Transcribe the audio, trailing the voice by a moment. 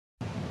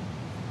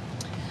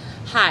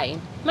Hi,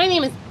 my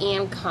name is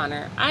Ann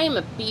Connor. I am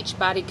a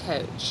Beachbody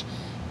coach,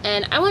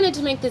 and I wanted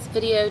to make this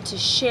video to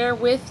share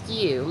with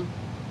you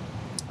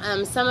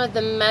some of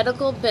the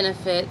medical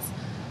benefits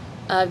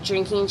of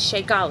drinking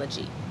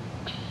Shakeology.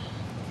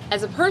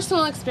 As a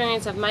personal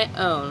experience of my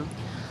own,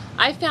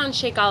 I found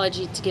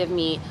Shakeology to give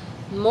me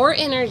more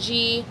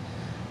energy.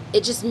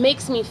 It just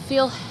makes me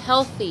feel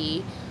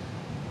healthy.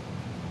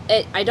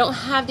 I don't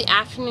have the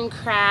afternoon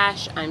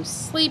crash. I'm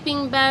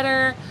sleeping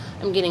better.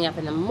 I'm getting up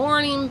in the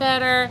morning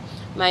better.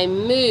 My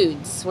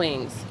mood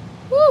swings.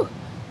 Woo!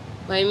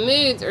 My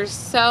moods are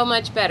so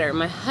much better.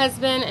 My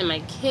husband and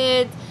my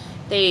kids,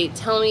 they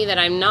tell me that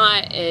I'm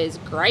not as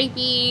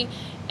gripey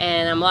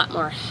and I'm a lot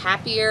more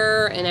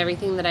happier in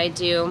everything that I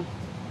do.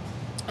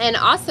 And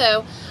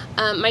also,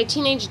 my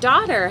teenage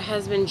daughter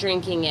has been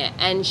drinking it,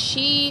 and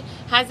she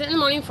has it in the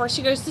morning before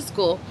she goes to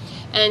school,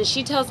 and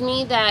she tells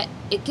me that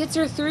it gets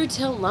her through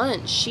till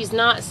lunch. She's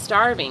not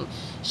starving.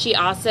 She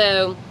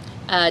also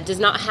does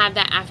not have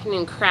that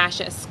afternoon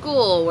crash at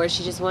school where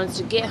she just wants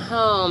to get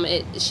home.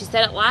 She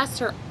said it lasts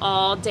her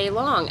all day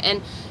long,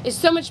 and it's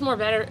so much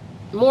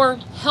more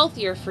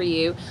healthier for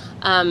you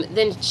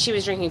than she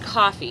was drinking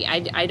coffee.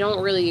 I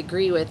don't really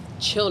agree with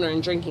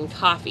children drinking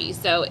coffee,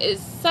 so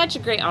it's such a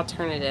great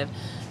alternative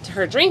to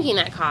her drinking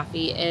that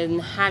coffee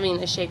and having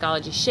a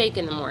Shakeology shake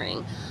in the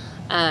morning.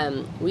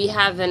 We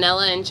have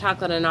vanilla and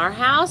chocolate in our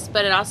house,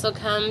 but it also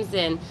comes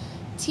in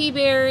tea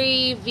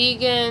berry,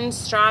 vegan,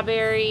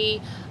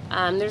 strawberry.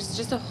 There's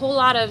just a whole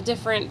lot of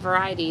different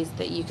varieties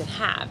that you can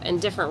have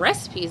and different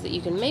recipes that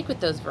you can make with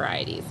those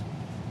varieties.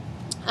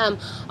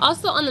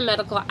 Also on the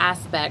medical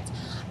aspect,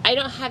 I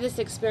don't have this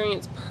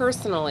experience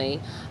personally,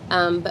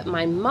 but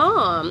my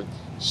mom,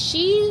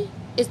 she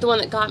is the one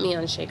that got me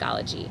on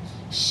Shakeology.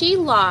 She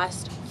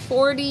lost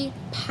 40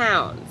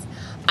 pounds.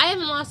 I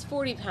haven't lost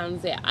 40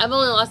 pounds yet. I've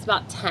only lost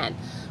about 10,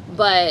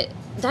 but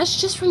that's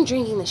just from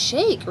drinking the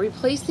shake,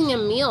 replacing a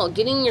meal,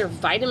 getting your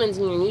vitamins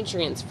and your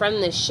nutrients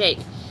from this shake.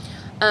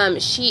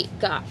 She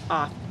got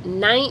off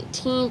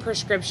 19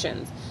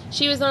 prescriptions.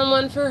 She was on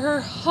one for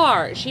her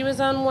heart. She was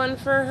on one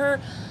for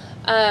her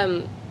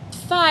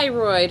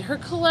thyroid, her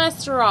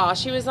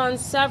cholesterol. She was on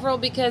several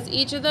because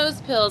each of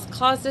those pills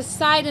caused a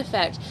side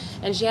effect,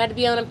 and she had to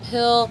be on a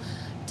pill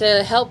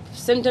to help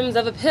symptoms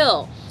of a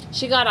pill.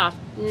 She got off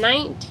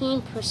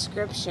 19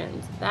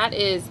 prescriptions. That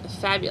is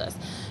fabulous.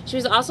 She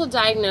was also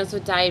diagnosed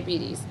with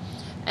diabetes,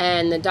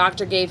 and the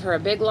doctor gave her a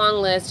big long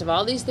list of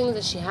all these things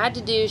that she had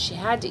to do, she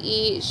had to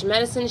eat,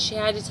 medicines she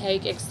had to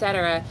take,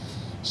 etc.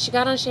 She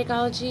got on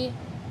Shakeology.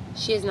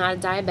 She is not a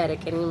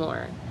diabetic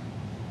anymore.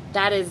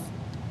 That is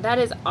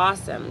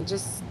awesome.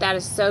 That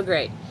is so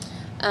great.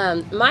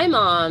 My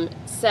mom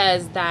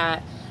says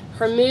that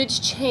her moods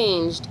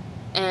changed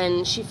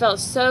and she felt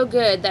so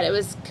good that it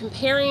was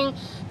comparing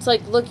to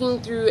like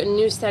looking through a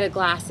new set of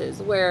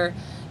glasses where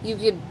you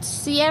could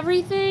see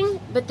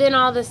everything, but then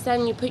all of a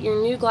sudden you put your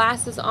new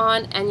glasses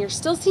on and you're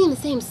still seeing the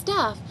same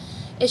stuff.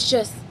 It's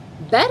just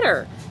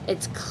better.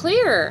 It's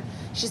clearer.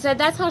 She said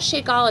that's how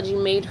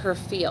Shakeology made her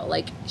feel.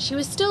 Like she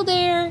was still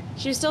there,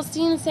 she was still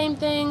seeing the same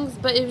things,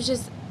 but it was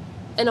just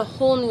in a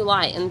whole new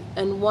light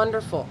and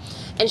wonderful.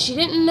 And she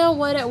didn't know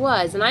what it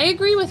was, and I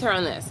agree with her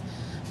on this.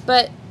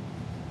 But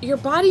your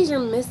bodies are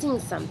missing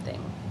something.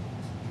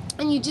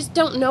 And you just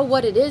don't know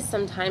what it is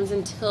sometimes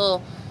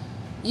until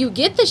you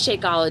get the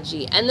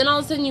Shakeology, and then all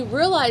of a sudden you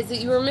realize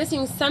that you were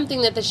missing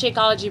something that the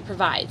Shakeology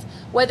provides.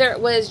 Whether it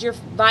was your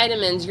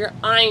vitamins, your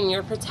iron,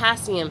 your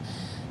potassium,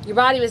 your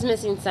body was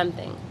missing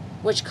something,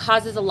 which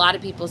causes a lot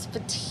of people's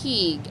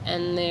fatigue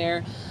and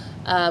their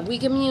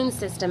weak immune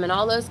system and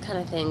all those kind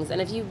of things.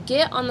 And if you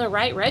get on the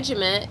right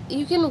regimen,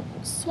 you can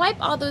swipe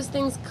all those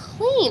things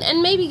clean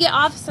and maybe get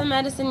off some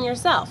medicine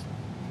yourself.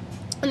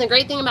 And the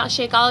great thing about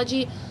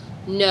Shakeology,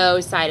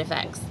 no side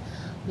effects.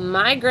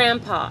 My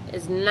grandpa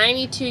is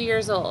 92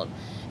 years old,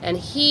 and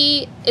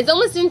he is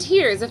almost in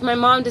tears if my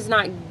mom does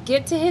not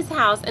get to his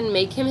house and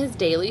make him his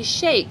daily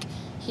shake.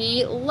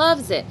 He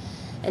loves it.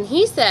 And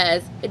he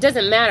says it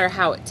doesn't matter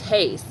how it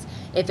tastes.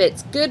 If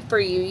it's good for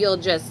you, you'll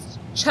just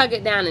chug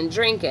it down and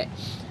drink it.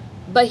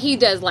 But he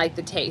does like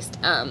the taste.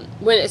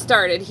 When it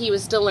started, he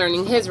was still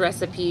learning his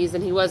recipes,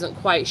 and he wasn't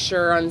quite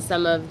sure on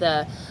some of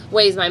the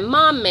ways my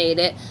mom made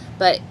it.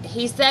 But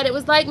he said it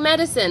was like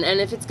medicine, and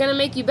if it's going to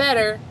make you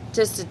better,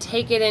 just to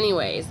take it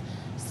anyways.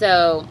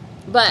 So,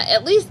 but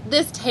at least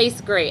this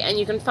tastes great, and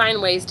you can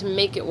find ways to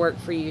make it work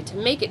for you, to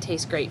make it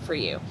taste great for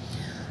you.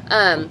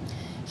 Not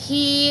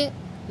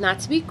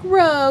to be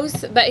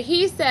gross, but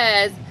he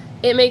says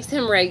it makes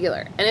him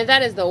regular. And if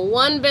that is the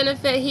one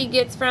benefit he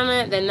gets from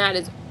it, then that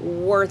is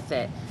worth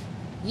it.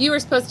 You are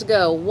supposed to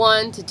go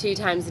 1 to 2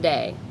 times a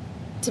day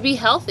to be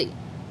healthy.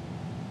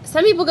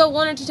 Some people go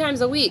 1 or 2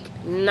 times a week,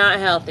 not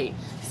healthy.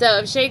 So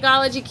if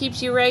Shakeology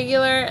keeps you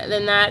regular,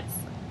 then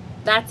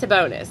that's a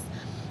bonus.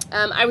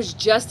 I was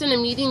just in a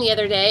meeting the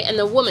other day, and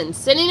the woman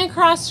sitting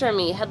across from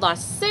me had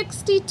lost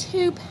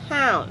 62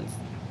 pounds.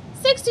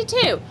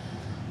 62!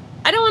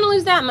 I don't want to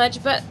lose that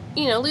much, but,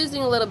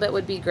 losing a little bit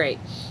would be great.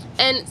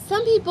 And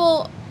some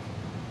people,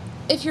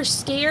 if you're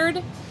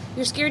scared,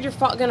 You're scared you're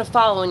going to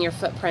follow in your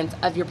footprints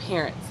of your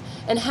parents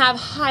and have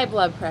high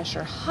blood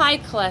pressure, high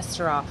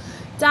cholesterol,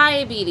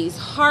 diabetes,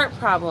 heart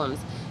problems.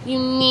 You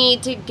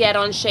need to get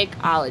on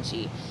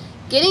Shakeology.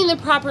 Getting the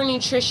proper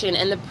nutrition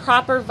and the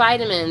proper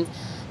vitamins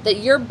that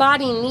your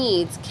body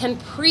needs can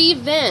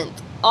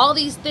prevent all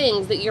these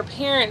things that your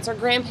parents or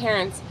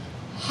grandparents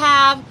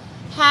have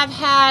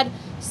had,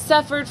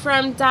 suffered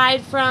from,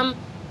 died from.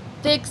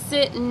 Fix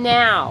it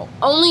now.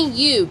 Only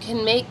you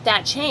can make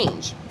that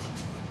change.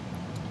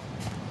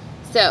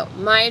 So,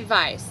 my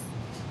advice,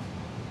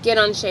 get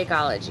on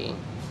Shakeology.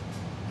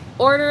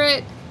 Order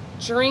it,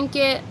 drink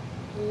it,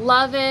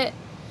 love it.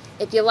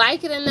 If you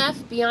like it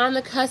enough beyond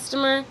the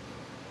customer,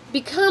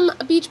 become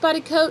a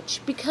Beachbody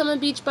coach, become a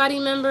Beachbody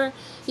member.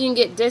 You can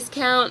get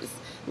discounts,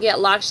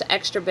 get lots of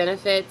extra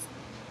benefits,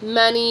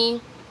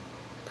 money,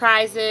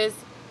 prizes.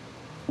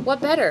 What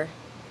better?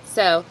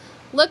 So,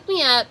 look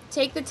me up,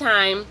 take the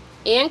time,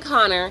 and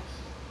Connor,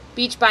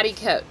 Beachbody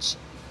Coach.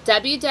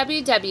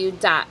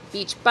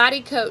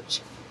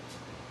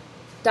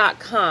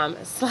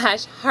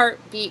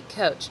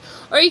 www.beachbodycoach.com/heartbeatcoach.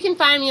 Or you can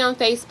find me on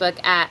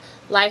Facebook at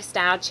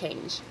Lifestyle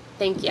Change.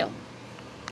 Thank you.